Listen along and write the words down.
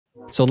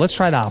So let's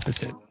try the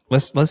opposite.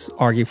 Let's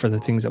argue for the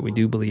things that we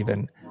do believe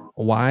in.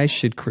 Why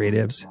should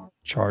creatives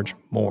charge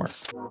more?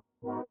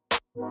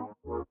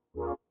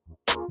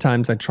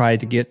 Sometimes I try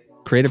to get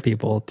creative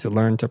people to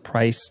learn to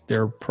price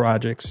their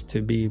projects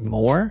to be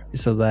more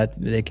so that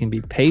they can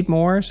be paid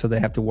more, so they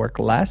have to work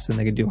less and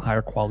they can do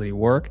higher quality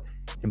work,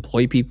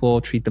 employ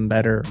people, treat them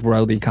better,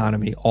 grow the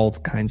economy, all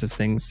kinds of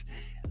things.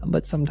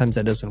 But sometimes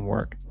that doesn't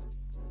work.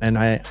 And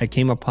I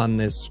came upon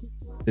this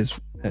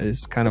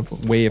kind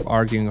of way of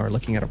arguing or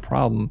looking at a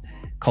problem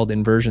called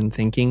inversion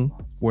thinking,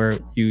 where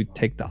you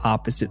take the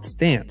opposite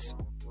stance.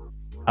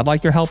 I'd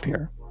like your help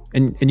here.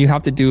 And you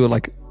have to do it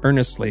like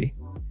earnestly.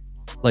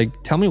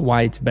 Like, tell me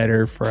why it's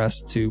better for us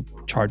to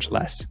charge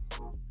less.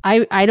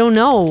 I don't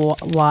know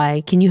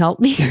why. Can you help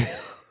me?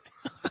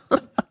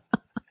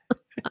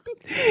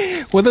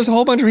 Well, there's a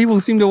whole bunch of people who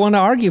seem to want to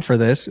argue for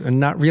this and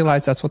not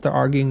realize that's what they're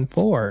arguing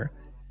for.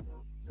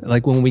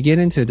 Like when we get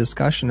into a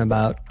discussion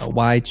about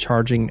why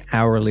charging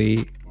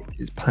hourly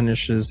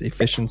punishes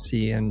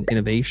efficiency and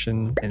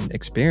innovation and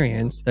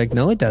experience, like,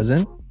 no, it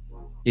doesn't.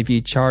 If you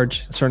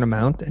charge a certain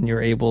amount and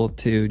you're able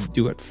to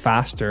do it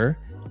faster,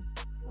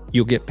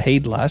 you'll get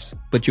paid less,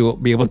 but you'll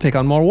be able to take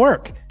on more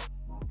work.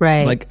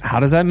 Right. Like, how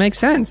does that make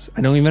sense?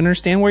 I don't even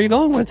understand where you're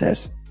going with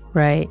this.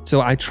 Right.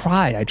 So I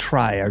try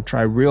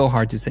real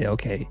hard to say,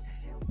 okay,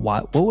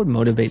 what would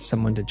motivate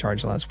someone to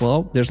charge less?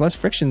 Well, there's less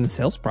friction in the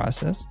sales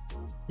process.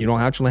 You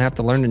don't actually have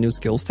to learn a new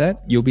skill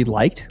set. You'll be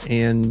liked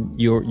and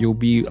you'll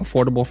be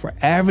affordable for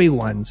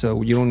everyone.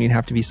 So you don't even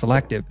have to be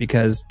selective,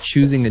 because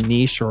choosing a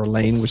niche or a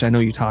lane, which I know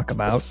you talk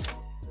about,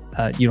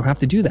 you don't have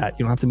to do that.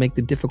 You don't have to make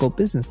the difficult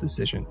business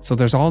decision. So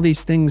there's all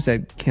these things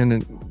that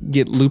can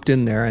get looped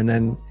in there. And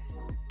then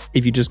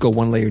if you just go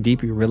one layer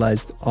deeper, you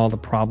realize all the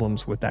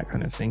problems with that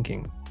kind of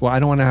thinking. Well, I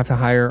don't want to have to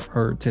hire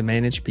or to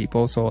manage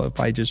people. So if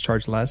I just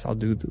charge less, I'll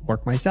do the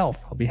work myself.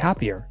 I'll be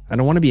happier. I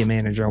don't want to be a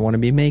manager. I want to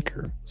be a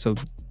maker. So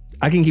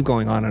I can keep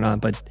going on and on,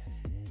 but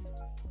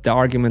the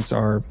arguments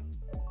are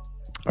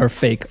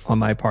fake on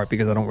my part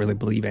because I don't really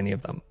believe any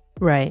of them.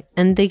 Right.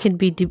 And they could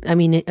be, I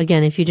mean,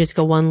 again, if you just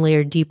go one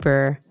layer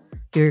deeper,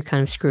 you're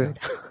kind of screwed.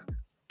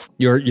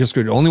 You're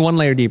screwed. Only one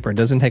layer deeper. It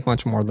doesn't take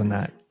much more than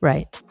that.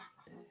 Right.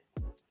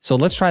 So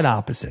let's try the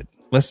opposite.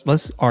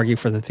 Let's argue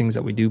for the things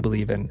that we do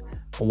believe in.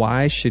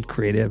 Why should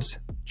creatives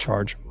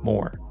charge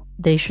more?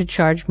 They should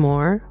charge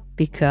more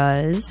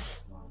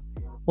because,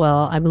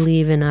 well, I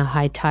believe in a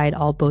high tide,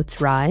 all boats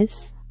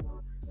rise.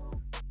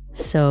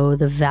 So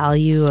the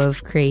value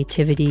of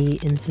creativity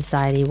in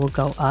society will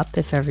go up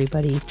if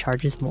everybody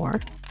charges more.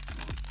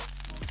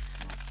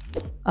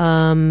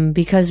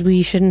 Because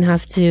we shouldn't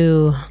have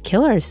to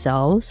kill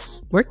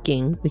ourselves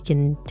working. We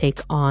can take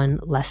on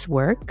less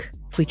work.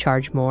 If we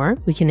charge more,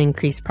 we can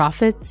increase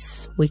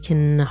profits. We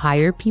can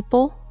hire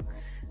people.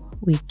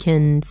 We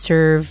can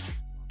serve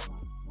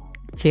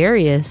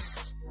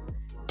various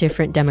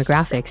different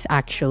demographics,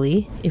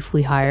 actually, if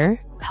we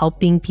hire,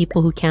 helping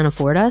people who can't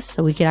afford us.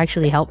 So we could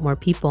actually help more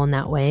people in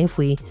that way. If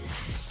we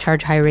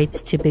charge high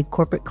rates to big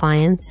corporate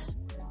clients,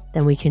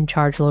 then we can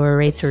charge lower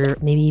rates or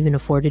maybe even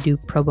afford to do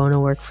pro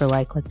bono work for,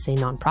 like, let's say,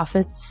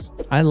 nonprofits.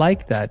 I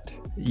like that.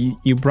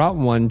 You brought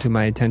one to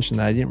my attention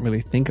that I didn't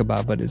really think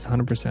about, but is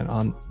 100%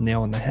 on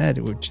nail on the head,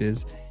 which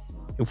is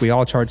if we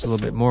all charge a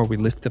little bit more, we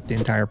lift up the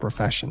entire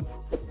profession.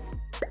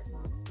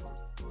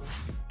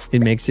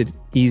 It makes it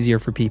easier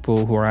for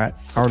people who are at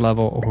our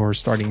level or who are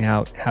starting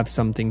out, have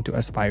something to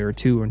aspire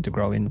to and to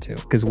grow into.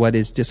 Because what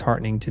is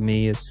disheartening to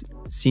me is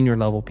senior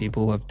level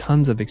people who have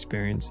tons of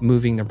experience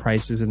moving their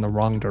prices in the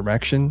wrong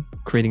direction,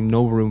 creating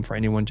no room for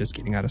anyone just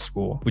getting out of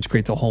school, which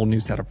creates a whole new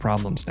set of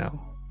problems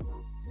now.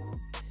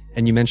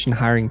 And you mentioned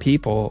hiring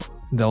people.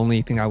 The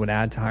only thing I would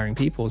add to hiring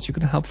people is you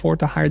can afford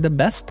to hire the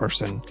best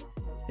person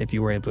if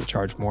you were able to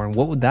charge more. And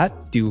what would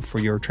that do for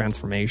your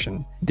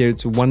transformation?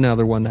 There's one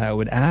other one that I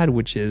would add,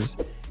 which is,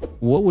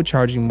 what would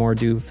charging more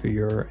do for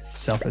your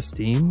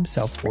self-esteem,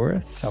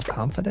 self-worth,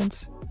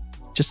 self-confidence?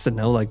 Just to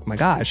know, like, my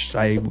gosh,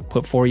 I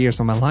put 4 years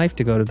of my life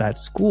to go to that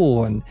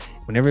school. And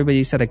when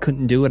everybody said I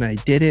couldn't do it and I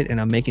did it,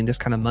 and I'm making this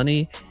kind of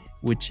money,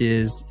 which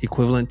is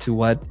equivalent to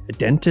what a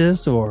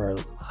dentist or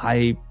a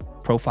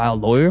high-profile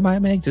lawyer might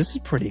make, this is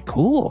pretty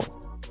cool.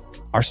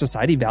 Our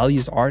society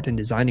values art and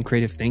design and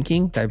creative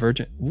thinking,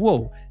 divergent.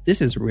 Whoa,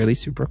 this is really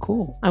super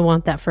cool. I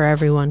want that for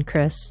everyone,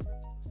 Chris.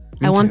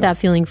 Me I want too. that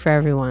feeling for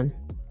everyone.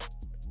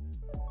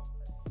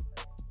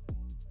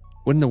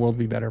 Wouldn't the world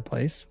be a better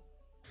place?